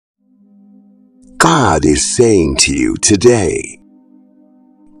God is saying to you today,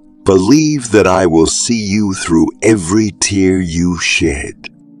 believe that I will see you through every tear you shed,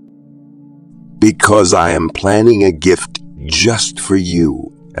 because I am planning a gift just for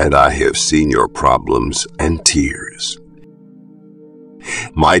you, and I have seen your problems and tears.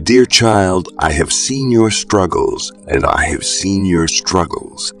 My dear child, I have seen your struggles, and I have seen your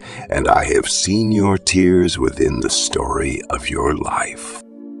struggles, and I have seen your tears within the story of your life.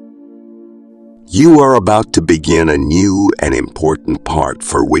 You are about to begin a new and important part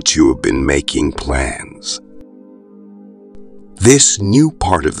for which you have been making plans. This new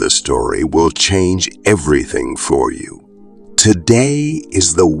part of the story will change everything for you. Today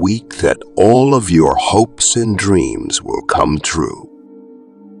is the week that all of your hopes and dreams will come true.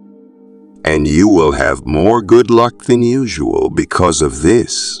 And you will have more good luck than usual. Because of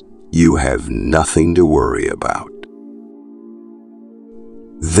this, you have nothing to worry about.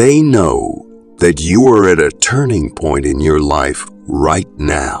 They know that you are at a turning point in your life right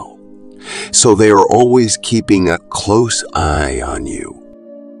now, so they are always keeping a close eye on you.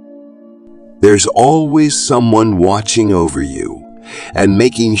 There's always someone watching over you and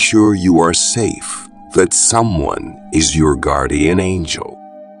making sure you are safe, that someone is your guardian angel.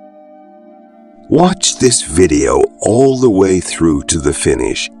 Watch this video all the way through to the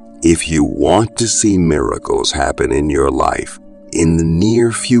finish if you want to see miracles happen in your life in the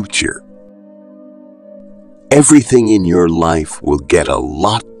near future. Everything in your life will get a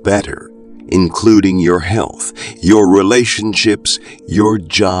lot better, including your health, your relationships, your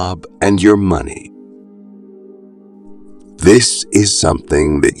job, and your money. This is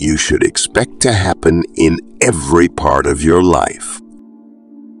something that you should expect to happen in every part of your life.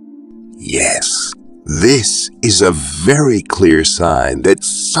 Yes, this is a very clear sign that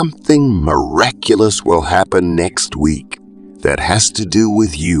something miraculous will happen next week that has to do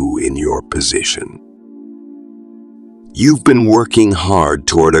with you in your position. You've been working hard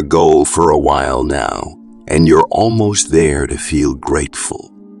toward a goal for a while now, and you're almost there to feel grateful.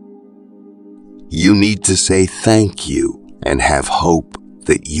 You need to say thank you and have hope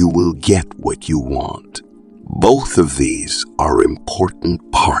that you will get what you want. Both of these are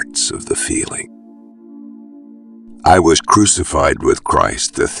important parts of the feeling. I was crucified with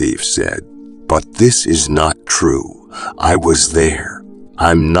Christ, the thief said, but this is not true. I was there.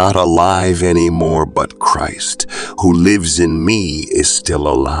 I'm not alive anymore, but Christ, who lives in me, is still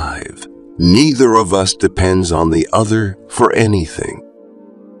alive. Neither of us depends on the other for anything.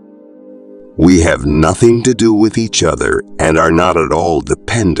 We have nothing to do with each other and are not at all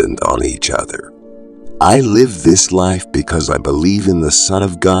dependent on each other. I live this life because I believe in the Son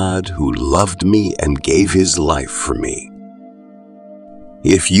of God who loved me and gave his life for me.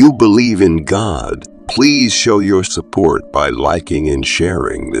 If you believe in God, please show your support by liking and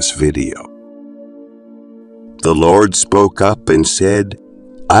sharing this video. The Lord spoke up and said,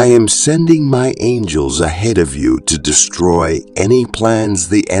 I am sending my angels ahead of you to destroy any plans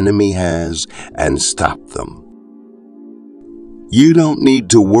the enemy has and stop them. You don't need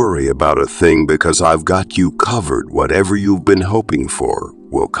to worry about a thing because I've got you covered. Whatever you've been hoping for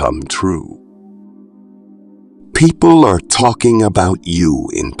will come true. People are talking about you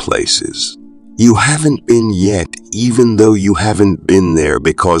in places you haven't been yet, even though you haven't been there,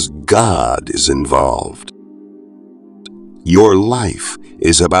 because God is involved. Your life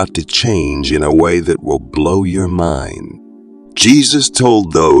is about to change in a way that will blow your mind. Jesus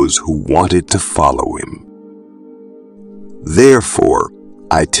told those who wanted to follow him, therefore,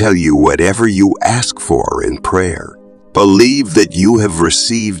 I tell you, whatever you ask for in prayer, believe that you have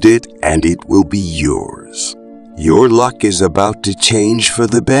received it and it will be yours. Your luck is about to change for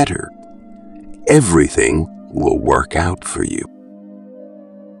the better. Everything will work out for you.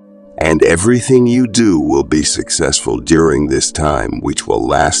 And everything you do will be successful during this time, which will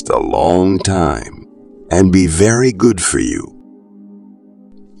last a long time and be very good for you.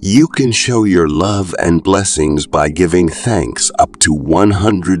 You can show your love and blessings by giving thanks up to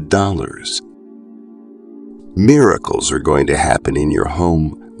 $100. Miracles are going to happen in your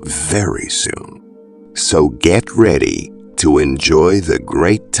home very soon. So get ready to enjoy the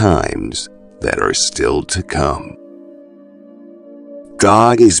great times that are still to come.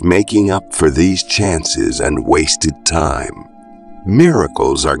 God is making up for these chances and wasted time.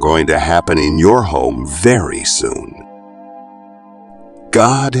 Miracles are going to happen in your home very soon.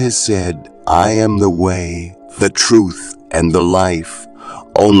 God has said, I am the way, the truth, and the life.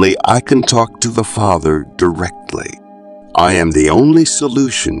 Only I can talk to the Father directly. I am the only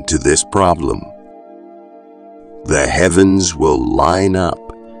solution to this problem. The heavens will line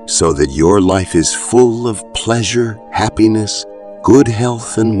up so that your life is full of pleasure, happiness, good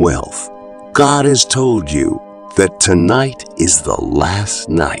health, and wealth. God has told you that tonight is the last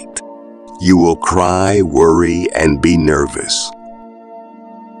night. You will cry, worry, and be nervous.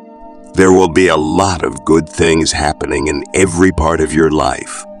 There will be a lot of good things happening in every part of your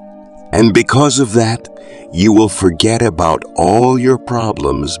life. And because of that, you will forget about all your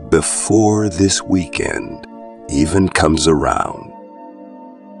problems before this weekend even comes around.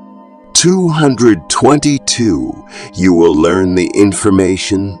 222, you will learn the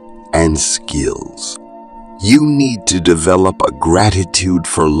information and skills. You need to develop a gratitude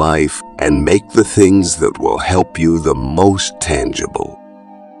for life and make the things that will help you the most tangible.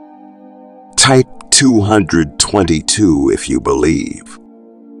 Type 222 if you believe.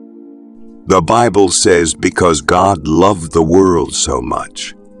 The Bible says because God loved the world so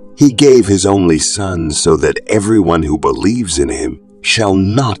much, He gave His only Son so that everyone who believes in Him shall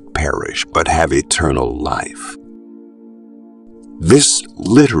not perish but have eternal life. This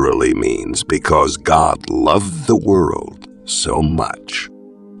literally means because God loved the world so much,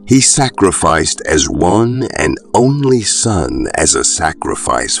 He sacrificed as one and only Son as a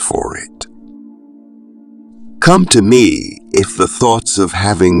sacrifice for it. Come to me if the thoughts of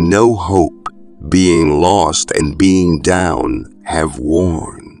having no hope, being lost, and being down have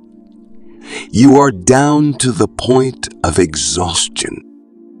worn. You are down to the point of exhaustion.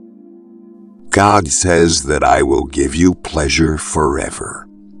 God says that I will give you pleasure forever.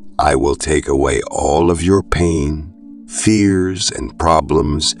 I will take away all of your pain, fears, and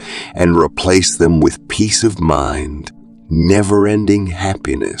problems and replace them with peace of mind, never-ending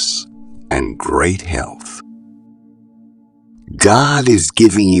happiness, and great health. God is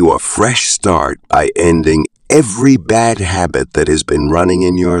giving you a fresh start by ending every bad habit that has been running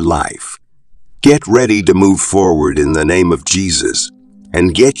in your life. Get ready to move forward in the name of Jesus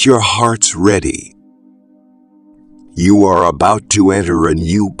and get your hearts ready. You are about to enter a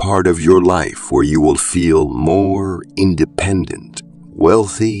new part of your life where you will feel more independent,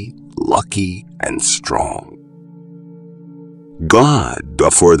 wealthy, lucky, and strong. God,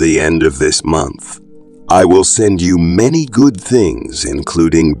 before the end of this month, I will send you many good things,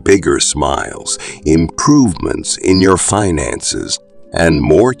 including bigger smiles, improvements in your finances, and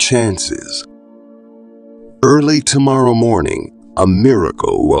more chances. Early tomorrow morning, a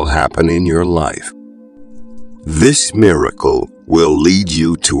miracle will happen in your life. This miracle will lead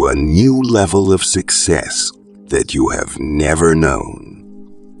you to a new level of success that you have never known.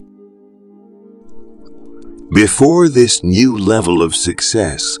 Before this new level of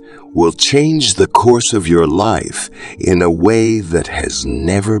success will change the course of your life in a way that has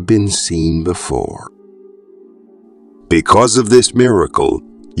never been seen before. Because of this miracle,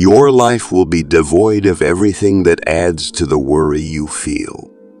 your life will be devoid of everything that adds to the worry you feel.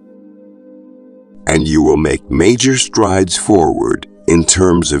 And you will make major strides forward in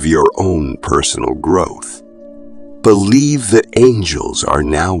terms of your own personal growth. Believe that angels are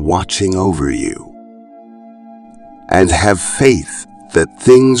now watching over you. And have faith that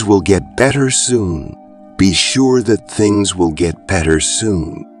things will get better soon. Be sure that things will get better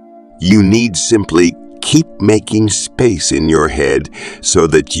soon. You need simply keep making space in your head so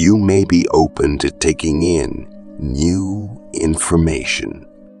that you may be open to taking in new information.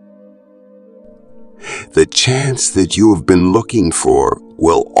 The chance that you have been looking for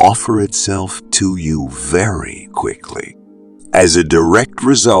will offer itself to you very quickly as a direct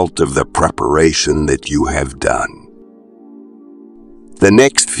result of the preparation that you have done. The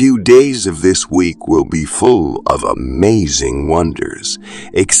next few days of this week will be full of amazing wonders,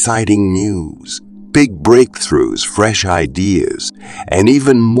 exciting news, big breakthroughs, fresh ideas, and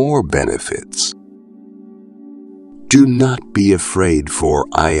even more benefits. Do not be afraid, for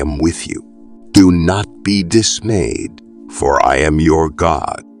I am with you. Do not be dismayed, for I am your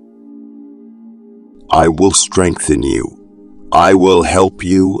God. I will strengthen you. I will help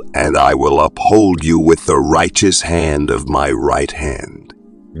you, and I will uphold you with the righteous hand of my right hand.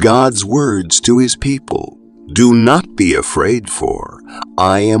 God's words to His people. Do not be afraid, for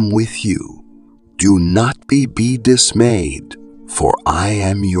I am with you. Do not be dismayed, for I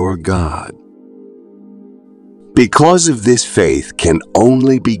am your God. Because of this, faith can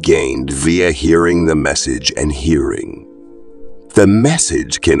only be gained via hearing the message and hearing. The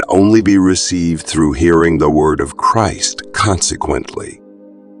message can only be received through hearing the word of Christ, consequently.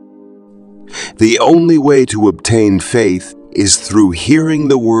 The only way to obtain faith is through hearing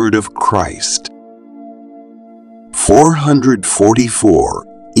the word of Christ. 444,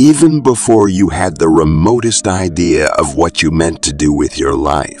 even before you had the remotest idea of what you meant to do with your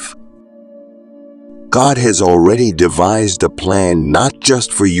life. God has already devised a plan not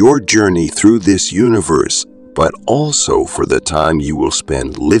just for your journey through this universe, but also for the time you will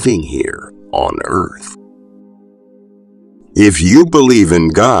spend living here on earth. If you believe in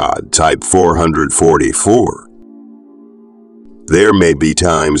God, type 444. There may be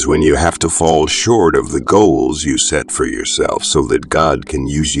times when you have to fall short of the goals you set for yourself so that God can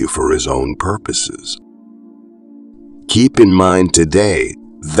use you for His own purposes. Keep in mind today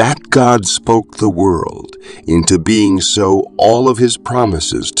that God spoke the world into being, so all of His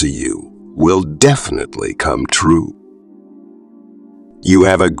promises to you will definitely come true. You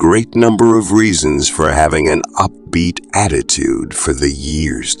have a great number of reasons for having an upbeat attitude for the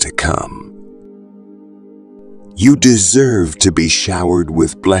years to come. You deserve to be showered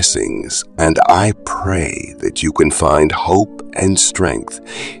with blessings, and I pray that you can find hope and strength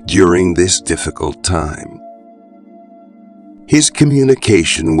during this difficult time. His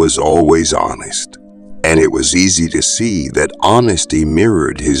communication was always honest, and it was easy to see that honesty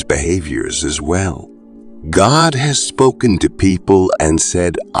mirrored His behaviors as well. God has spoken to people and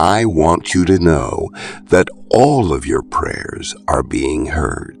said, I want you to know that all of your prayers are being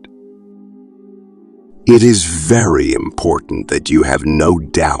heard. It is very important that you have no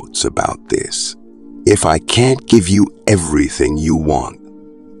doubts about this. If I can't give you everything you want,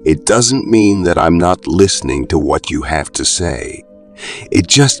 it doesn't mean that I'm not listening to what you have to say. It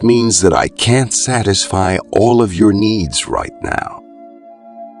just means that I can't satisfy all of your needs right now.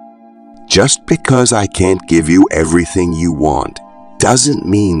 Just because I can't give you everything you want doesn't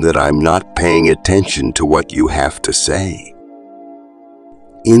mean that I'm not paying attention to what you have to say.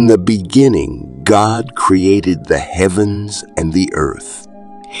 In the beginning, God created the heavens and the earth.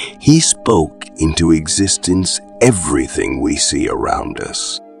 He spoke into existence everything we see around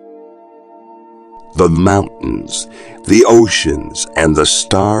us. The mountains, the oceans, and the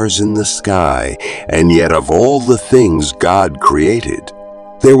stars in the sky, and yet of all the things God created,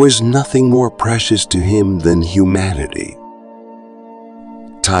 there was nothing more precious to Him than humanity.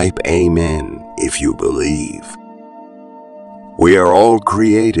 Type Amen if you believe. We are all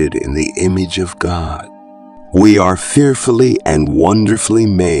created in the image of God. We are fearfully and wonderfully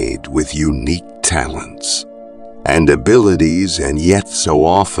made with unique talents and abilities, and yet so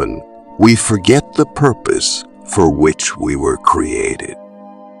often we forget the purpose for which we were created.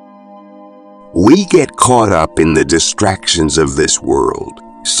 We get caught up in the distractions of this world,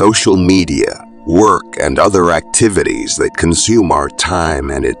 social media, work, and other activities that consume our time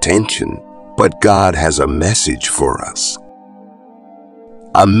and attention, but God has a message for us.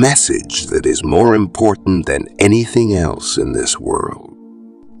 A message that is more important than anything else in this world.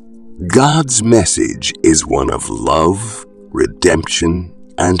 God's message is one of love, redemption,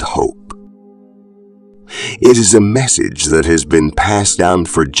 and hope. It is a message that has been passed down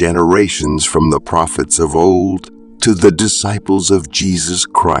for generations from the prophets of old to the disciples of Jesus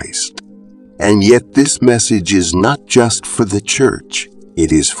Christ. And yet this message is not just for the church,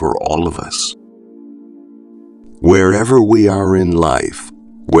 it is for all of us. Wherever we are in life,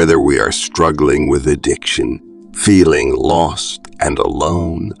 whether we are struggling with addiction, feeling lost and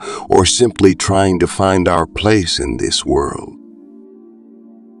alone, or simply trying to find our place in this world,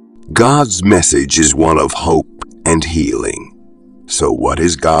 God's message is one of hope and healing. So what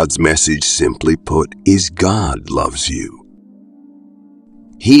is God's message? Simply put, is God loves you.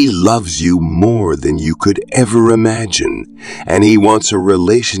 He loves you more than you could ever imagine, and He wants a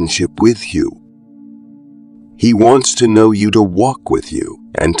relationship with you. He wants to know you, to walk with you,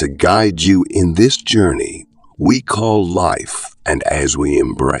 and to guide you in this journey we call life, and as we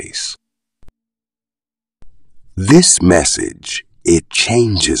embrace. This message, it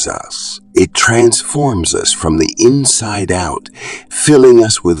changes us. It transforms us from the inside out, filling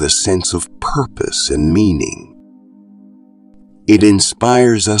us with a sense of purpose and meaning. It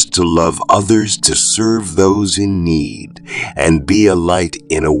inspires us to love others, to serve those in need, and be a light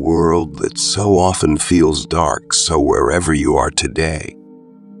in a world that so often feels dark. So wherever you are today,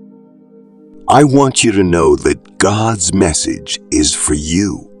 I want you to know that God's message is for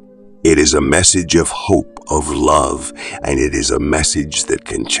you. It is a message of hope, of love, and it is a message that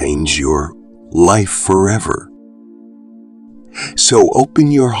can change your life forever. So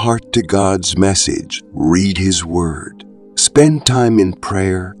open your heart to God's message, read His Word, spend time in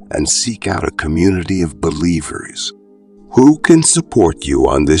prayer, and seek out a community of believers who can support you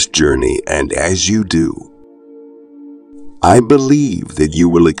on this journey. And as you do, I believe that you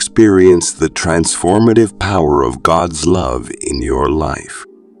will experience the transformative power of God's love in your life.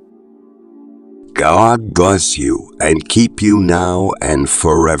 God bless you and keep you now and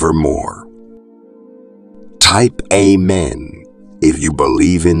forevermore. Type Amen if you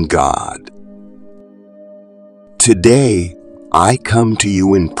believe in God. Today, I come to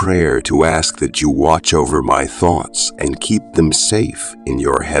you in prayer to ask that you watch over my thoughts and keep them safe in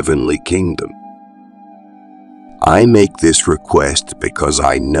your heavenly kingdom. I make this request because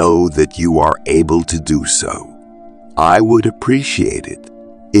I know that you are able to do so. I would appreciate it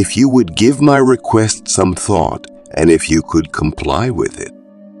if you would give my request some thought and if you could comply with it.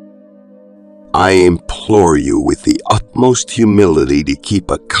 I implore you with the utmost humility to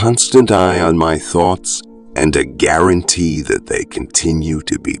keep a constant eye on my thoughts and a guarantee that they continue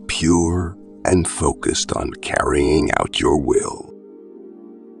to be pure and focused on carrying out your will.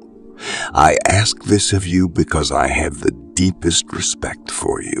 I ask this of you because I have the deepest respect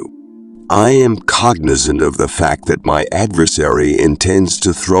for you. I am cognizant of the fact that my adversary intends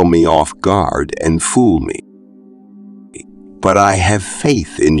to throw me off guard and fool me. But I have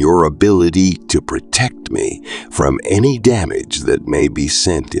faith in your ability to protect me from any damage that may be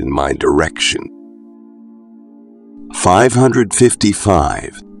sent in my direction.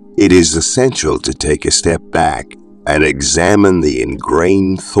 555. It is essential to take a step back and examine the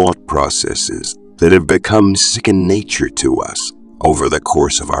ingrained thought processes that have become second nature to us over the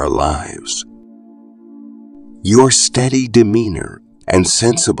course of our lives. Your steady demeanor and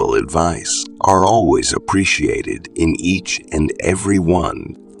sensible advice are always appreciated in each and every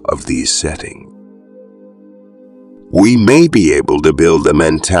one of these settings. We may be able to build a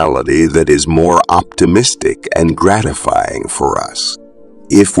mentality that is more optimistic and gratifying for us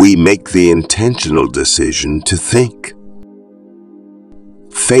if we make the intentional decision to think.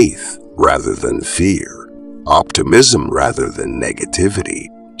 Faith rather than fear, optimism rather than negativity,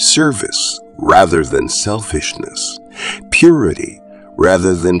 service rather than selfishness, purity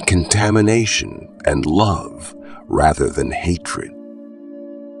rather than contamination, and love rather than hatred.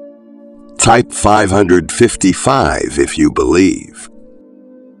 Type 555 if you believe.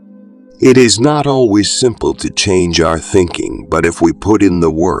 It is not always simple to change our thinking, but if we put in the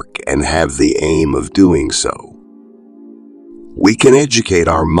work and have the aim of doing so, we can educate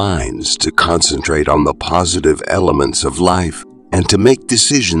our minds to concentrate on the positive elements of life and to make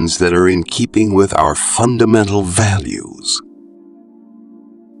decisions that are in keeping with our fundamental values.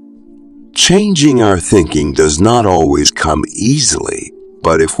 Changing our thinking does not always come easily,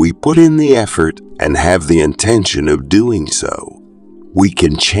 but if we put in the effort and have the intention of doing so, we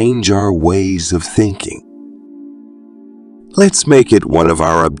can change our ways of thinking. Let's make it one of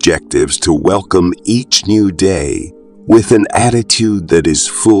our objectives to welcome each new day with an attitude that is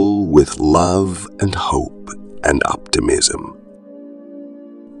full with love and hope and optimism.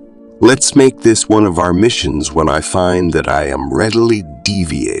 Let's make this one of our missions when I find that I am readily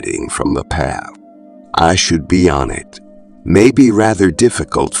deviating from the path. I should be on it. May be rather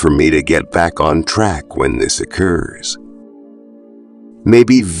difficult for me to get back on track when this occurs. May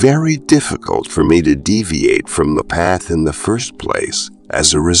be very difficult for me to deviate from the path in the first place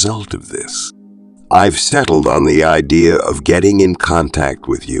as a result of this. I've settled on the idea of getting in contact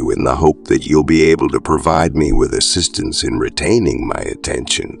with you in the hope that you'll be able to provide me with assistance in retaining my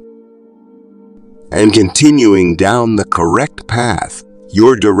attention. And continuing down the correct path,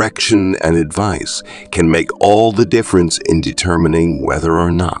 your direction and advice can make all the difference in determining whether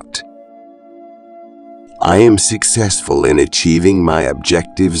or not I am successful in achieving my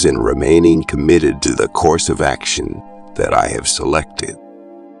objectives and remaining committed to the course of action that I have selected.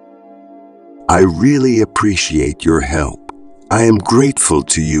 I really appreciate your help. I am grateful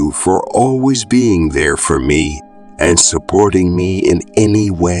to you for always being there for me and supporting me in any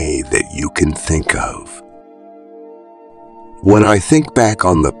way that you can think of. When I think back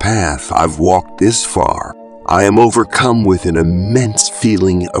on the path I've walked this far, I am overcome with an immense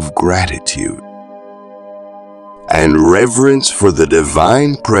feeling of gratitude and reverence for the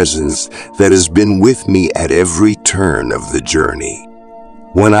divine presence that has been with me at every turn of the journey.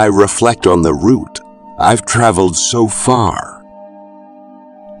 When I reflect on the route I've traveled so far,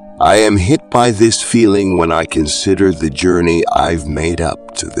 I am hit by this feeling when I consider the journey I've made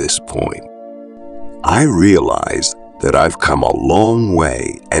up to this point. I realize that I've come a long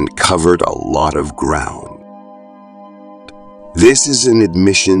way and covered a lot of ground. This is an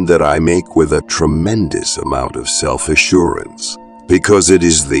admission that I make with a tremendous amount of self-assurance, because it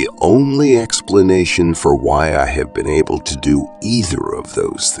is the only explanation for why I have been able to do either of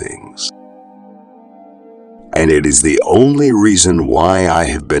those things. And it is the only reason why I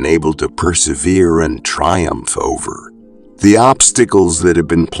have been able to persevere and triumph over the obstacles that have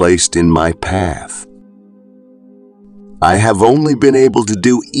been placed in my path. I have only been able to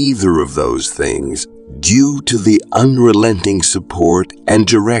do either of those things due to the unrelenting support and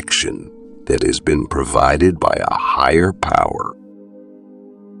direction that has been provided by a higher power.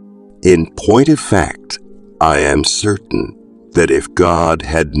 In point of fact, I am certain that if God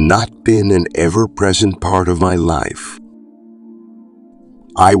had not been an ever-present part of my life,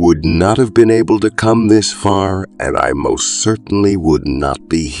 I would not have been able to come this far, and I most certainly would not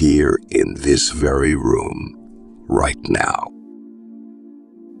be here in this very room right now.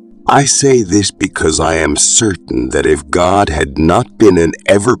 I say this because I am certain that if God had not been an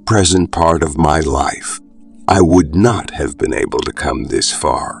ever-present part of my life, I would not have been able to come this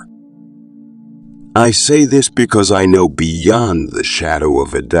far. I say this because I know beyond the shadow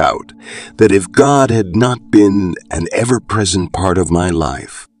of a doubt that if God had not been an ever-present part of my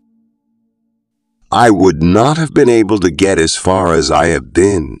life, I would not have been able to get as far as I have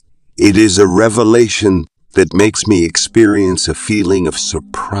been. It is a revelation that makes me experience a feeling of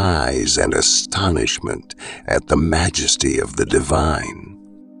surprise and astonishment at the majesty of the divine.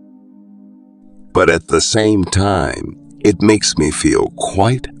 But at the same time, it makes me feel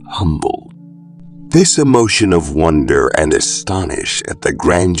quite humbled. This emotion of wonder and astonish at the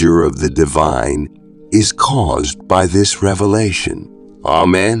grandeur of the divine is caused by this revelation.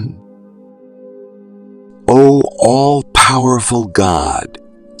 Amen. O all-powerful God,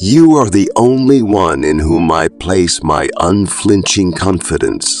 you are the only one in whom I place my unflinching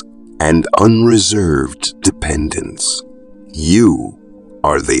confidence and unreserved dependence. You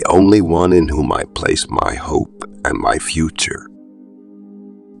are the only one in whom I place my hope and my future.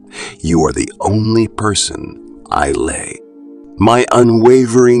 You are the only person I lay my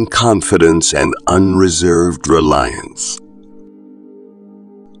unwavering confidence and unreserved reliance.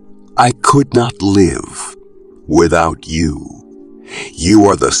 I could not live without you. You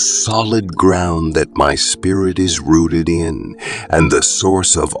are the solid ground that my spirit is rooted in and the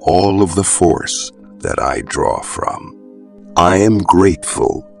source of all of the force that I draw from. I am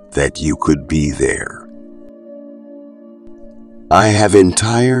grateful that you could be there. I have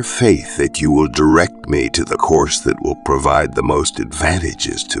entire faith that you will direct me to the course that will provide the most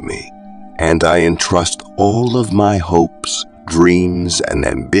advantages to me, and I entrust all of my hopes, dreams, and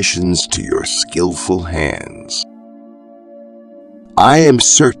ambitions to your skillful hands. I am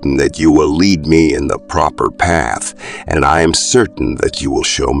certain that you will lead me in the proper path, and I am certain that you will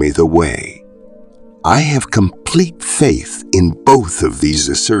show me the way. I have complete faith in both of these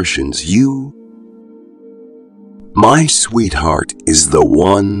assertions. You, my sweetheart, is the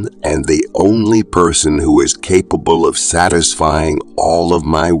one and the only person who is capable of satisfying all of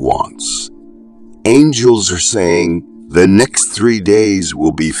my wants. Angels are saying the next 3 days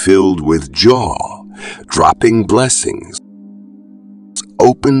will be filled with jaw-dropping blessings,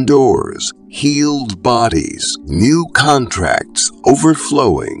 open doors, healed bodies, new contracts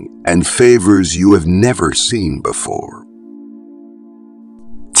overflowing, and favors you have never seen before.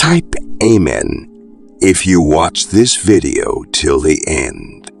 Type Amen if you watch this video till the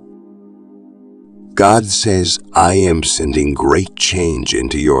end. God says, I am sending great change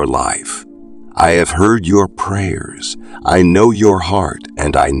into your life. I have heard your prayers. I know your heart,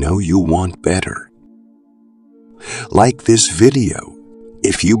 and I know you want better. Like this video,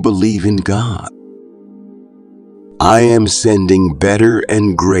 if you believe in God, I am sending better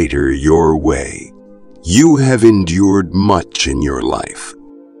and greater your way. You have endured much in your life.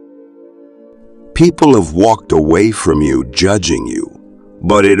 People have walked away from you, judging you,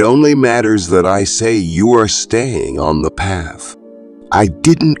 but it only matters that I say you are staying on the path. I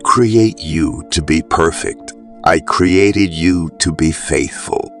didn't create you to be perfect. I created you to be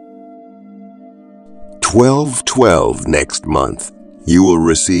faithful. 12/12 next month, you will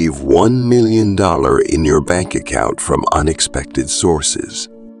receive $1 million in your bank account from unexpected sources.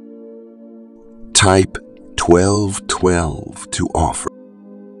 Type 1212 to offer.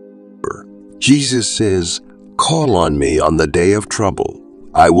 Jesus says, call on me on the day of trouble.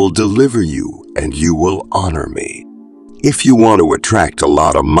 I will deliver you and you will honor me. If you want to attract a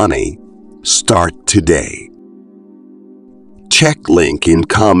lot of money, start today. Check link in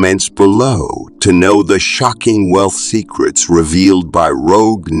comments below to know the shocking wealth secrets revealed by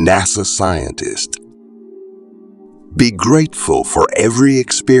rogue NASA scientist. Be grateful for every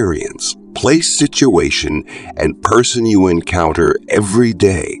experience, place, situation, and person you encounter every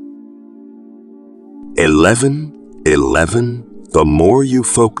day. 11:11. The more you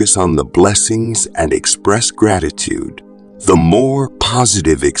focus on the blessings and express gratitude, the more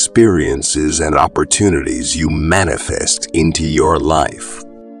positive experiences and opportunities you manifest into your life.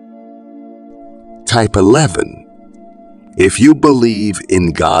 Type 11 if you believe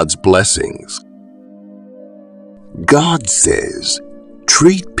in God's blessings. God says,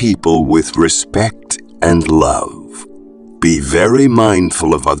 treat people with respect and love. Be very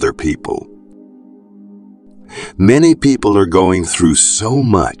mindful of other people. Many people are going through so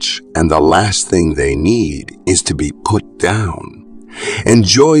much, and the last thing they need is to be put down.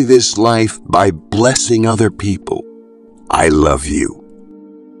 Enjoy this life by blessing other people. I love you.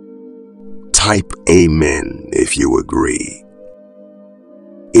 Type Amen if you agree.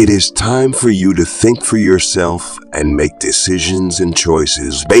 It is time for you to think for yourself and make decisions and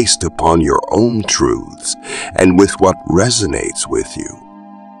choices based upon your own truths and with what resonates with you.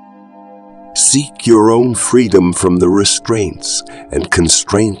 Seek your own freedom from the restraints and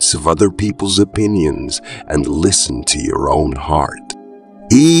constraints of other people's opinions and listen to your own heart.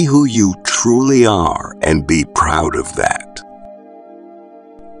 Be who you truly are and be proud of that.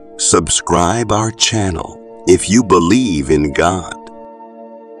 Subscribe our channel if you believe in God.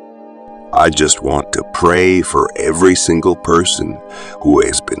 I just want to pray for every single person who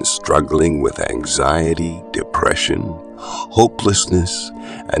has been struggling with anxiety, depression, hopelessness,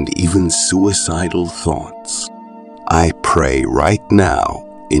 and even suicidal thoughts. I pray right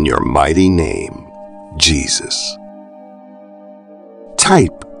now in your mighty name, Jesus.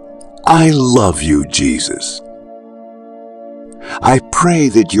 Type, I love you, Jesus. I pray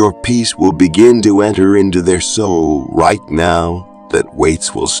that your peace will begin to enter into their soul right now, that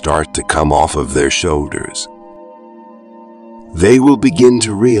weights will start to come off of their shoulders. They will begin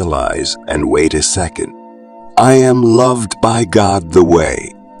to realize, and wait a second, I am loved by God the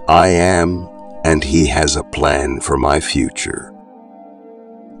way I am, and He has a plan for my future.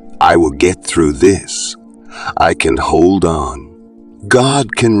 I will get through this. I can hold on.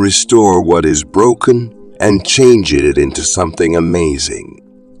 God can restore what is broken and change it into something amazing.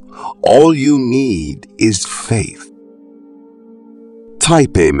 All you need is faith.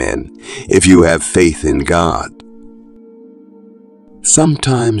 Type Amen if you have faith in God.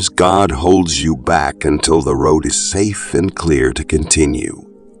 Sometimes God holds you back until the road is safe and clear to continue.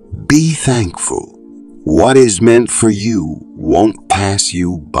 Be thankful. What is meant for you won't pass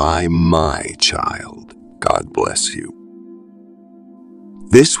you by, my child. God bless you.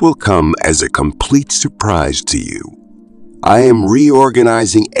 This will come as a complete surprise to you. I am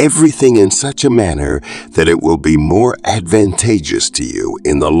reorganizing everything in such a manner that it will be more advantageous to you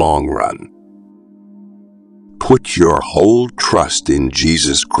in the long run. Put your whole trust in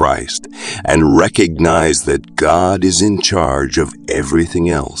Jesus Christ and recognize that God is in charge of everything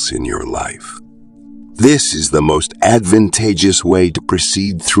else in your life. This is the most advantageous way to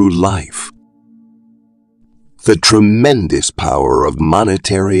proceed through life. The tremendous power of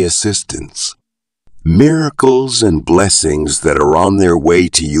monetary assistance. Miracles and blessings that are on their way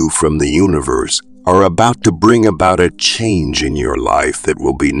to you from the universe are about to bring about a change in your life that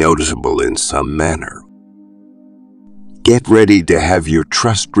will be noticeable in some manner. Get ready to have your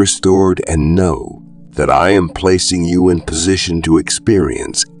trust restored and know that I am placing you in position to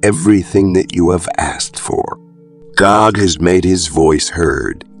experience everything that you have asked for. God has made His voice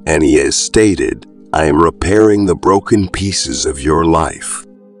heard, and He has stated, I am repairing the broken pieces of your life.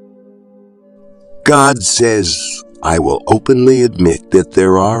 God says, I will openly admit that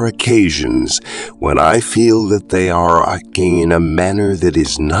there are occasions when I feel that they are acting in a manner that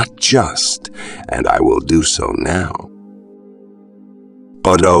is not just, and I will do so now.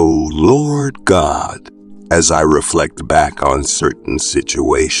 But, oh Lord God, as I reflect back on certain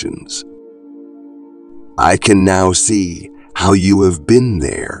situations, I can now see how you have been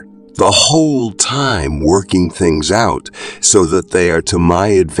there the whole time working things out so that they are to my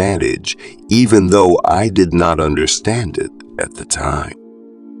advantage, even though I did not understand it at the time.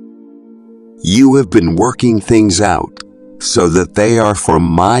 You have been working things out so that they are for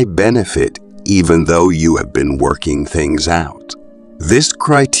my benefit, even though you have been working things out. This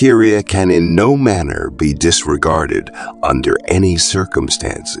criteria can in no manner be disregarded under any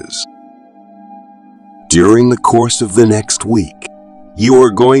circumstances. During the course of the next week, you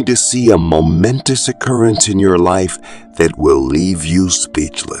are going to see a momentous occurrence in your life that will leave you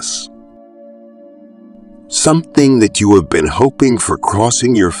speechless. Something that you have been hoping for,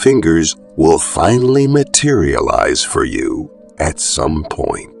 crossing your fingers, will finally materialize for you at some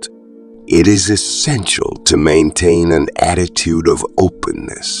point. It is essential to maintain an attitude of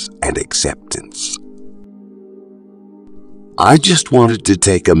openness and acceptance. I just wanted to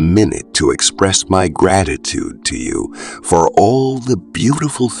take a minute to express my gratitude to you for all the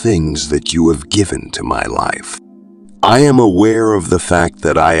beautiful things that you have given to my life. I am aware of the fact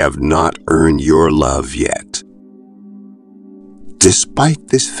that I have not earned your love yet. Despite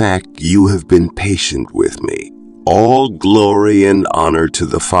this fact, you have been patient with me. All glory and honor to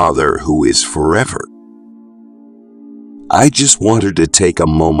the Father who is forever. I just wanted to take a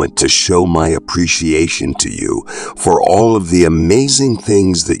moment to show my appreciation to you for all of the amazing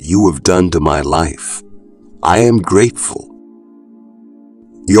things that you have done to my life. I am grateful.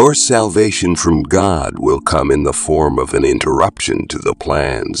 Your salvation from God will come in the form of an interruption to the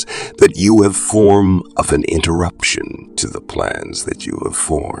plans that you have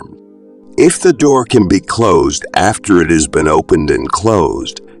formed. If the door can be closed after it has been opened and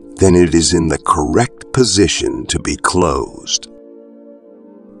closed, then it is in the correct position to be closed.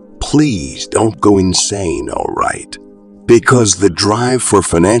 Please don't go insane, all right? Because the drive for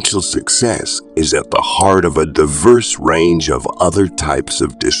financial success is at the heart of a diverse range of other types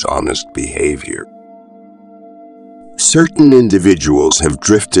of dishonest behavior. Certain individuals have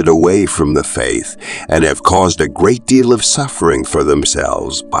drifted away from the faith and have caused a great deal of suffering for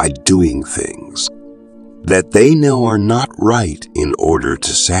themselves by doing things that they know are not right in order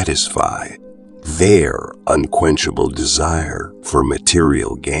to satisfy their unquenchable desire for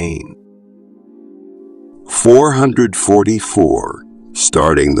material gain. 444,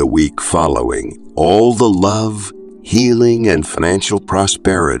 starting the week following, all the love, healing, and financial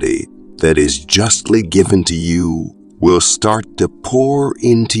prosperity that is justly given to you will start to pour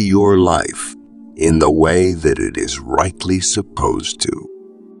into your life in the way that it is rightly supposed to.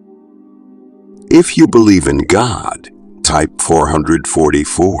 If you believe in God, type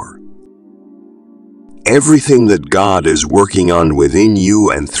 444. Everything that God is working on within you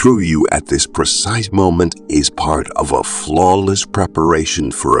and through you at this precise moment is part of a flawless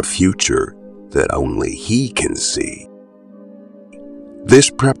preparation for a future that only He can see. This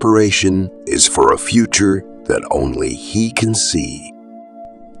preparation is for a future that only He can see.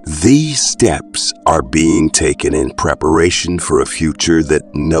 These steps are being taken in preparation for a future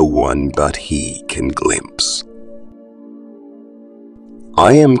that no one but He can glimpse.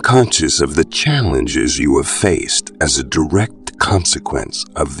 I am conscious of the challenges you have faced as a direct consequence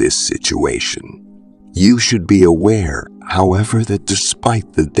of this situation. You should be aware, however, that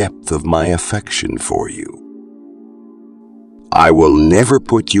despite the depth of my affection for you, I will never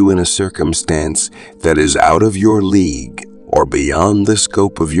put you in a circumstance that is out of your league or beyond the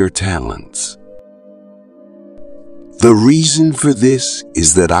scope of your talents. The reason for this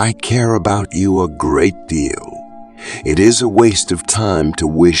is that I care about you a great deal. It is a waste of time to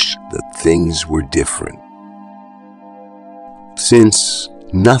wish that things were different, since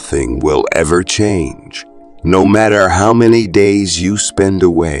nothing will ever change, no matter how many days you spend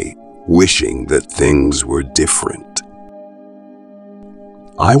away wishing that things were different.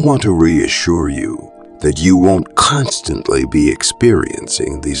 I want to reassure you that you won't constantly be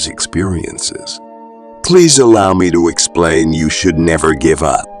experiencing these experiences. Please allow me to explain you should never give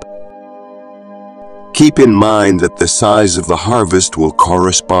up. Keep in mind that the size of the harvest will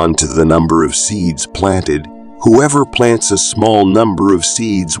correspond to the number of seeds planted. Whoever plants a small number of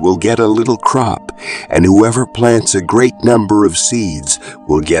seeds will get a little crop, and whoever plants a great number of seeds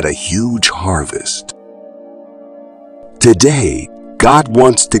will get a huge harvest. Today, God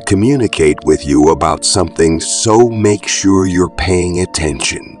wants to communicate with you about something, so make sure you're paying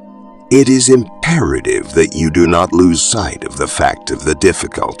attention. It is imperative that you do not lose sight of the fact of the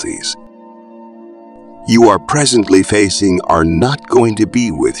difficulties you are presently facing are not going to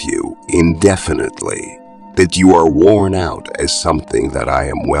be with you indefinitely, that you are worn out as something that I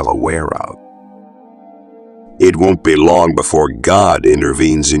am well aware of. It won't be long before God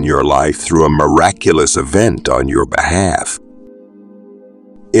intervenes in your life through a miraculous event on your behalf.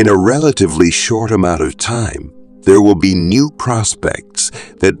 In a relatively short amount of time, there will be new prospects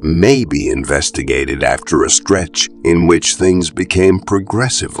that may be investigated after a stretch in which things became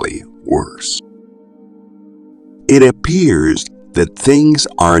progressively worse. It appears that things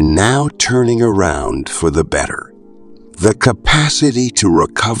are now turning around for the better. The capacity to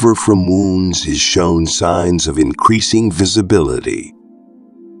recover from wounds has shown signs of increasing visibility.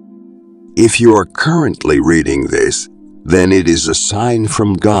 If you are currently reading this, then it is a sign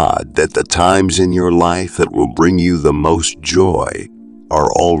from God that the times in your life that will bring you the most joy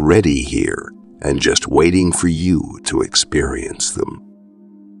are already here and just waiting for you to experience them.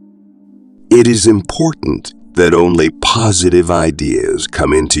 It is important that only positive ideas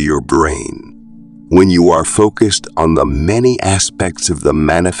come into your brain when you are focused on the many aspects of the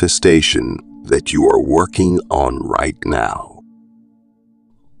manifestation that you are working on right now.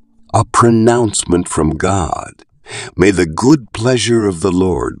 A pronouncement from God. May the good pleasure of the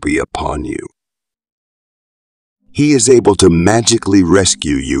Lord be upon you. He is able to magically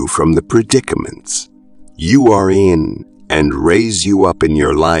rescue you from the predicaments you are in and raise you up in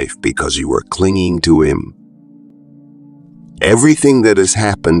your life because you are clinging to Him. Everything that has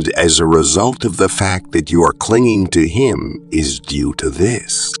happened as a result of the fact that you are clinging to Him is due to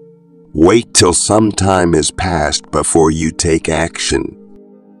this. Wait till some time has passed before you take action.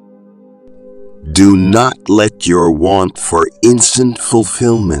 Do not let your want for instant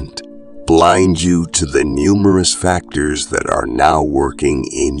fulfillment blind you to the numerous factors that are now working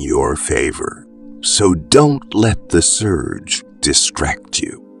in your favor. So don't let the surge distract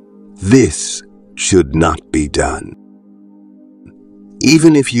you. This should not be done.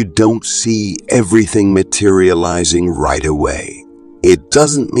 Even if you don't see everything materializing right away, it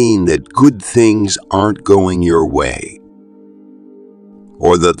doesn't mean that good things aren't going your way,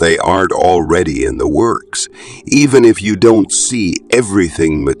 or that they aren't already in the works. Even if you don't see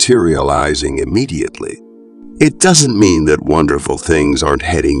everything materializing immediately, it doesn't mean that wonderful things aren't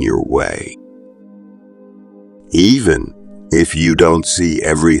heading your way. Even if you don't see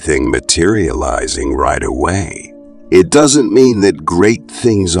everything materializing right away, it doesn't mean that great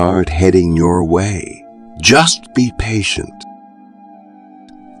things aren't heading your way. Just be patient.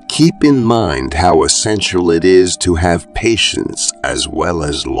 Keep in mind how essential it is to have patience as well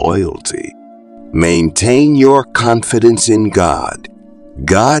as loyalty. Maintain your confidence in God.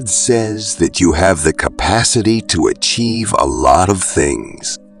 God says that you have the capacity to achieve a lot of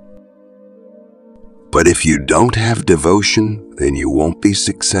things. But if you don't have devotion, then you won't be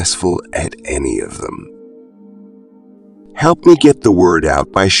successful at any of them. Help me get the word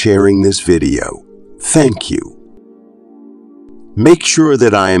out by sharing this video. Thank you. Make sure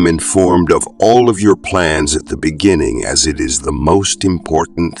that I am informed of all of your plans at the beginning, as it is the most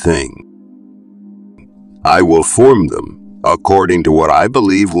important thing. I will form them according to what I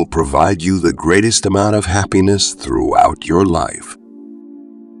believe will provide you the greatest amount of happiness throughout your life.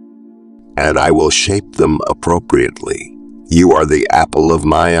 And I will shape them appropriately. You are the apple of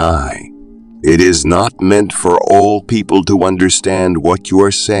my eye. It is not meant for all people to understand what you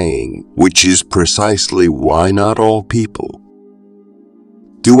are saying, which is precisely why not all people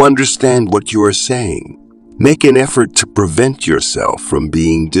do understand what you are saying. Make an effort to prevent yourself from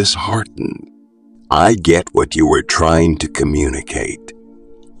being disheartened. I get what you were trying to communicate.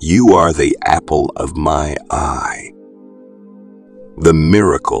 You are the apple of my eye. The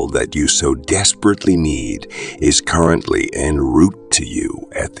miracle that you so desperately need is currently en route to you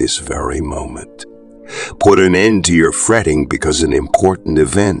at this very moment. Put an end to your fretting because an important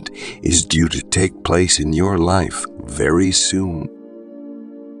event is due to take place in your life very soon.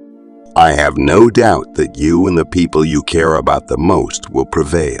 I have no doubt that you and the people you care about the most will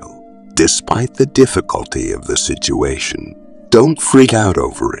prevail, despite the difficulty of the situation. Don't freak out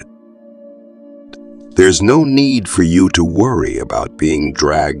over it. There's no need for you to worry about being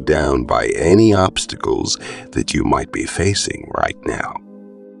dragged down by any obstacles that you might be facing right now.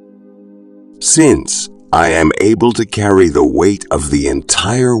 Since I am able to carry the weight of the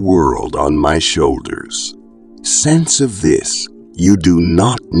entire world on my shoulders, sense of this, you do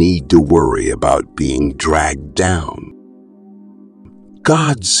not need to worry about being dragged down.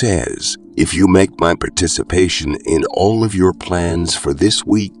 God says, if you make my participation in all of your plans for this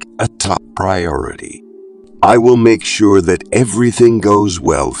week a top priority, I will make sure that everything goes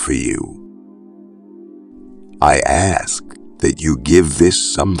well for you. I ask that you give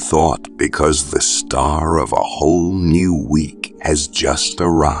this some thought because the star of a whole new week has just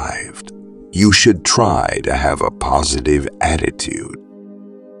arrived. You should try to have a positive attitude.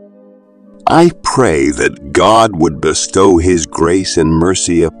 I pray that God would bestow His grace and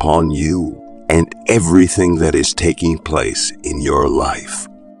mercy upon you and everything that is taking place in your life,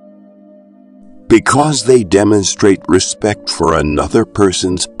 because they demonstrate respect for another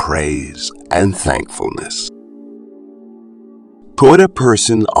person's praise and thankfulness. Put a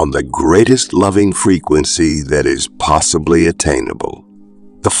person on the greatest loving frequency that is possibly attainable.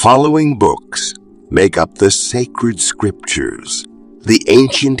 The following books make up the sacred scriptures the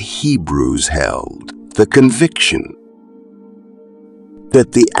ancient Hebrews held, the conviction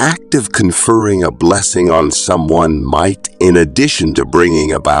that the act of conferring a blessing on someone might, in addition to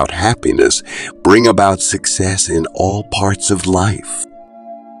bringing about happiness, bring about success in all parts of life.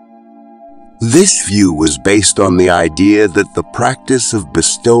 This view was based on the idea that the practice of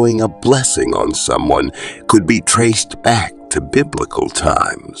bestowing a blessing on someone could be traced back to biblical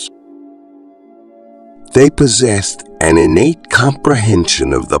times. They possessed an innate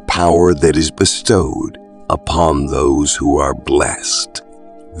comprehension of the power that is bestowed upon those who are blessed.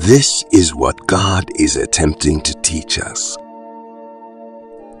 This is what God is attempting to teach us.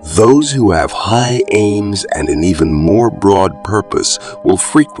 Those who have high aims and an even more broad purpose will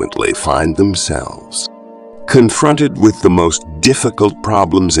frequently find themselves confronted with the most difficult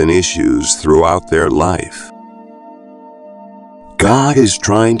problems and issues throughout their life. God is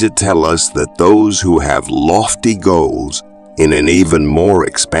trying to tell us that those who have lofty goals in an even more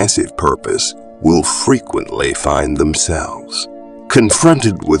expansive purpose will frequently find themselves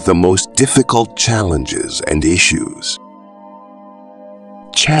confronted with the most difficult challenges and issues.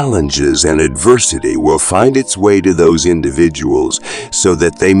 Challenges and adversity will find its way to those individuals so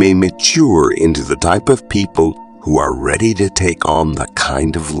that they may mature into the type of people who are ready to take on the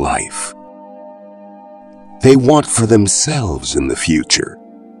kind of life they want for themselves in the future.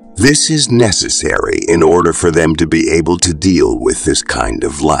 This is necessary in order for them to be able to deal with this kind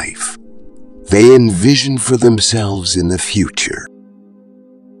of life they envision for themselves in the future.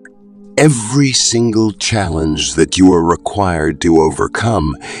 Every single challenge that you are required to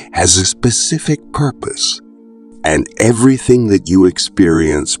overcome has a specific purpose, and everything that you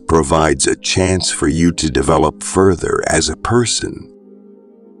experience provides a chance for you to develop further as a person.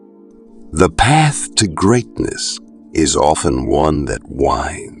 The path to greatness is often one that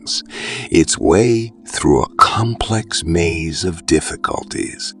winds its way through a complex maze of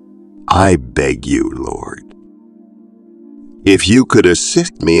difficulties. I beg you, Lord, if you could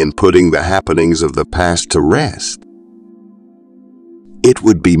assist me in putting the happenings of the past to rest, it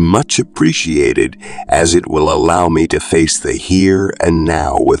would be much appreciated, as it will allow me to face the here and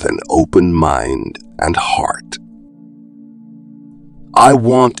now with an open mind and heart. I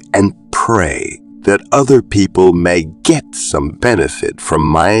want and pray that other people may get some benefit from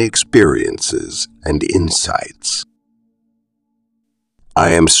my experiences and insights.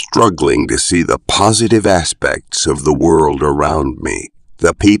 I am struggling to see the positive aspects of the world around me,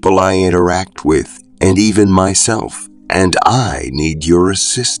 the people I interact with, and even myself, and I need your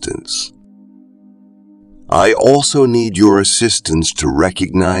assistance. I also need your assistance to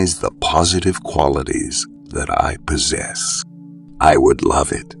recognize the positive qualities that I possess. I would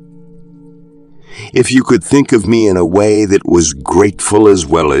love it if you could think of me in a way that was grateful as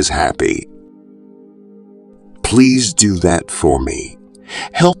well as happy. Please do that for me.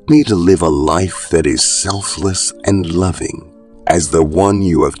 Help me to live a life that is selfless and loving as the one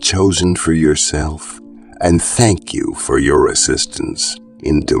you have chosen for yourself, and thank you for your assistance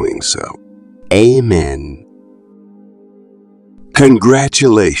in doing so. Amen.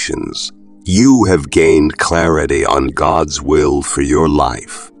 Congratulations. You have gained clarity on God's will for your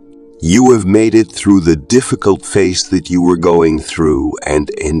life. You have made it through the difficult phase that you were going through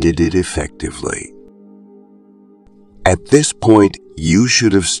and ended it effectively. At this point, you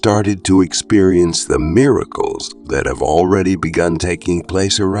should have started to experience the miracles that have already begun taking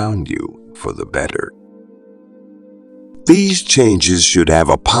place around you for the better. These changes should have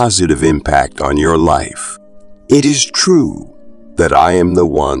a positive impact on your life. It is true that I am the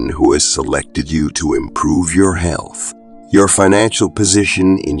one who has selected you to improve your health, your financial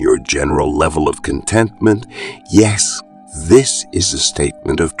position, in your general level of contentment. Yes, this is a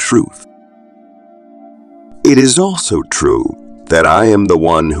statement of truth. It is also true that I am the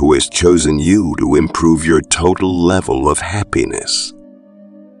one who has chosen you to improve your total level of happiness.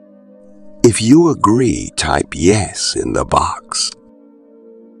 If you agree, type yes in the box.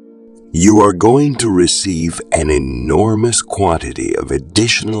 You are going to receive an enormous quantity of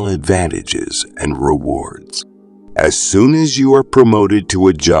additional advantages and rewards as soon as you are promoted to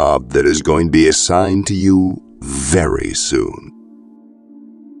a job that is going to be assigned to you very soon.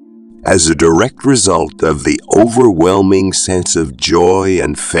 As a direct result of the overwhelming sense of joy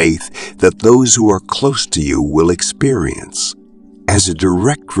and faith that those who are close to you will experience, as a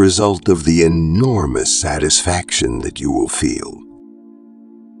direct result of the enormous satisfaction that you will feel.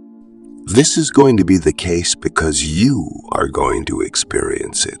 This is going to be the case because you are going to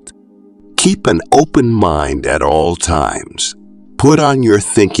experience it. Keep an open mind at all times. Put on your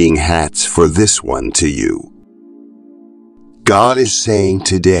thinking hats for this one to you. God is saying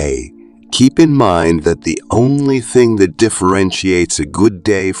today, keep in mind that the only thing that differentiates a good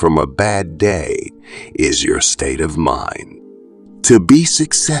day from a bad day is your state of mind. To be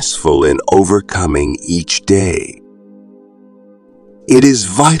successful in overcoming each day, it is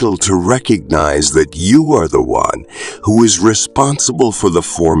vital to recognize that you are the one who is responsible for the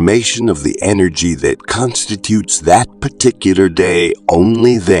formation of the energy that constitutes that particular day.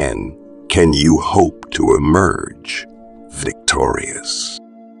 Only then can you hope to emerge victorious.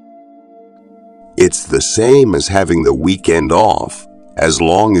 It's the same as having the weekend off, as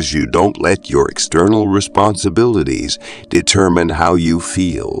long as you don't let your external responsibilities determine how you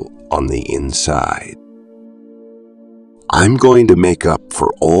feel on the inside. I'm going to make up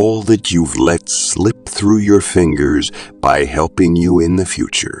for all that you've let slip through your fingers by helping you in the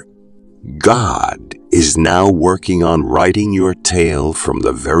future. God is now working on writing your tale from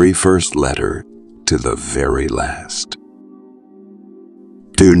the very first letter to the very last.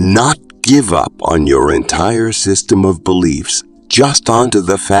 Do not give up on your entire system of beliefs just onto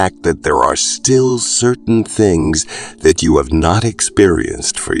the fact that there are still certain things that you have not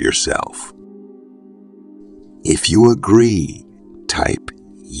experienced for yourself. If you agree, type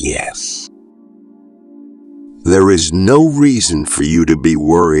yes. There is no reason for you to be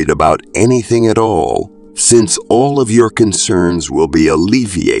worried about anything at all, since all of your concerns will be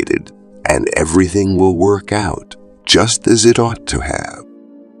alleviated and everything will work out just as it ought to have.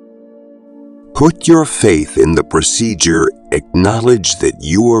 Put your faith in the procedure. Acknowledge that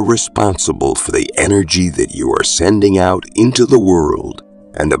you are responsible for the energy that you are sending out into the world,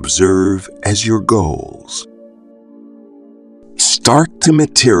 and observe as your goals start to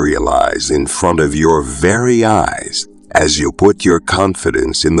materialize in front of your very eyes as you put your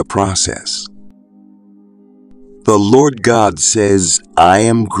confidence in the process. The Lord God says, I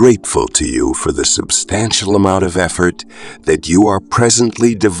am grateful to you for the substantial amount of effort that you are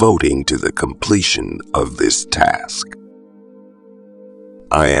presently devoting to the completion of this task.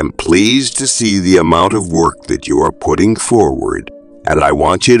 I am pleased to see the amount of work that you are putting forward, and I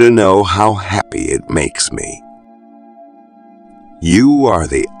want you to know how happy it makes me. You are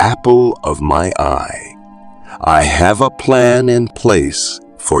the apple of my eye. I have a plan in place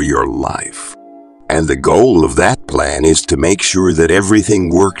for your life. And the goal of that plan is to make sure that everything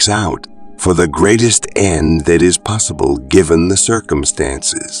works out for the greatest end that is possible given the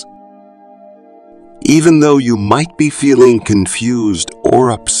circumstances. Even though you might be feeling confused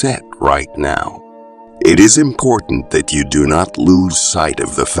or upset right now, it is important that you do not lose sight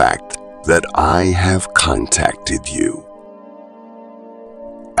of the fact that I have contacted you.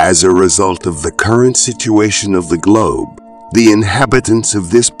 As a result of the current situation of the globe, the inhabitants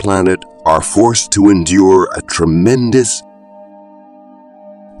of this planet are forced to endure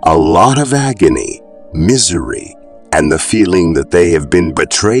a lot of agony, misery, and the feeling that they have been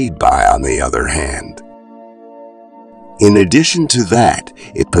betrayed by, on the other hand. In addition to that,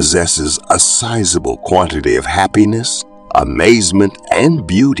 it possesses a sizable quantity of happiness, amazement, and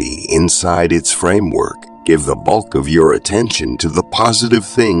beauty inside its framework. Give the bulk of your attention to the positive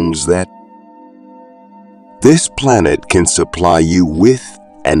things that this planet can supply you with,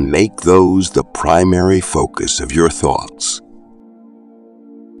 and make those the primary focus of your thoughts.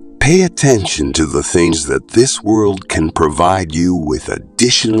 Pay attention to the things that this world can provide you with.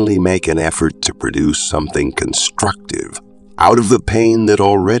 Additionally, make an effort to produce something constructive out of the pain that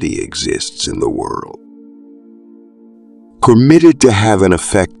already exists in the world. Permit it to have an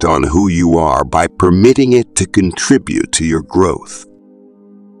effect on who you are by permitting it to contribute to your growth.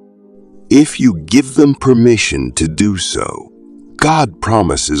 If you give them permission to do so, God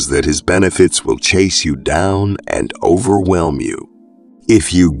promises that His benefits will chase you down and overwhelm you.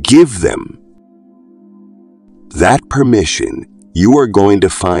 If you give them that permission, you are going to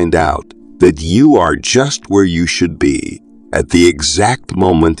find out that you are just where you should be at the exact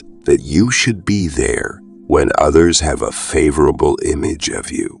moment that you should be there when others have a favorable image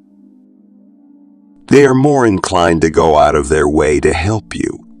of you. They are more inclined to go out of their way to help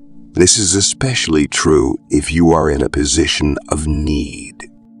you. This is especially true if you are in a position of need.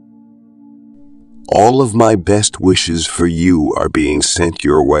 All of my best wishes for you are being sent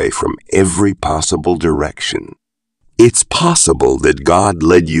your way from every possible direction. It's possible that God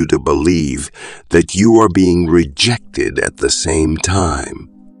led you to believe that you are being rejected at the same time,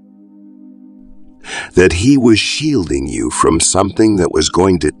 that He was shielding you from something that was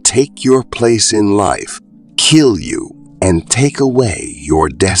going to take your place in life, kill you, and take away your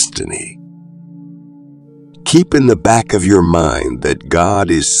destiny. Keep in the back of your mind that God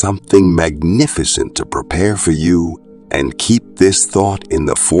is something magnificent to prepare for you, and keep this thought in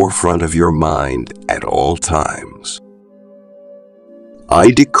the forefront of your mind at all times. I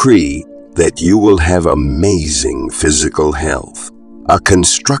decree that you will have amazing physical health, a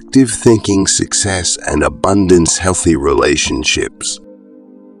constructive thinking, success, and abundance, healthy relationships,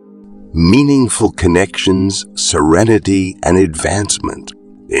 meaningful connections, serenity, and advancement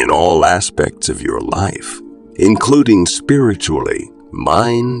in all aspects of your life, including spiritually,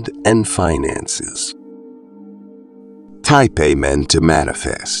 mind, and finances. Type Amen to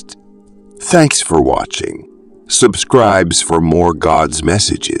manifest. Thanks for watching. Subscribe for more God's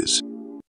messages.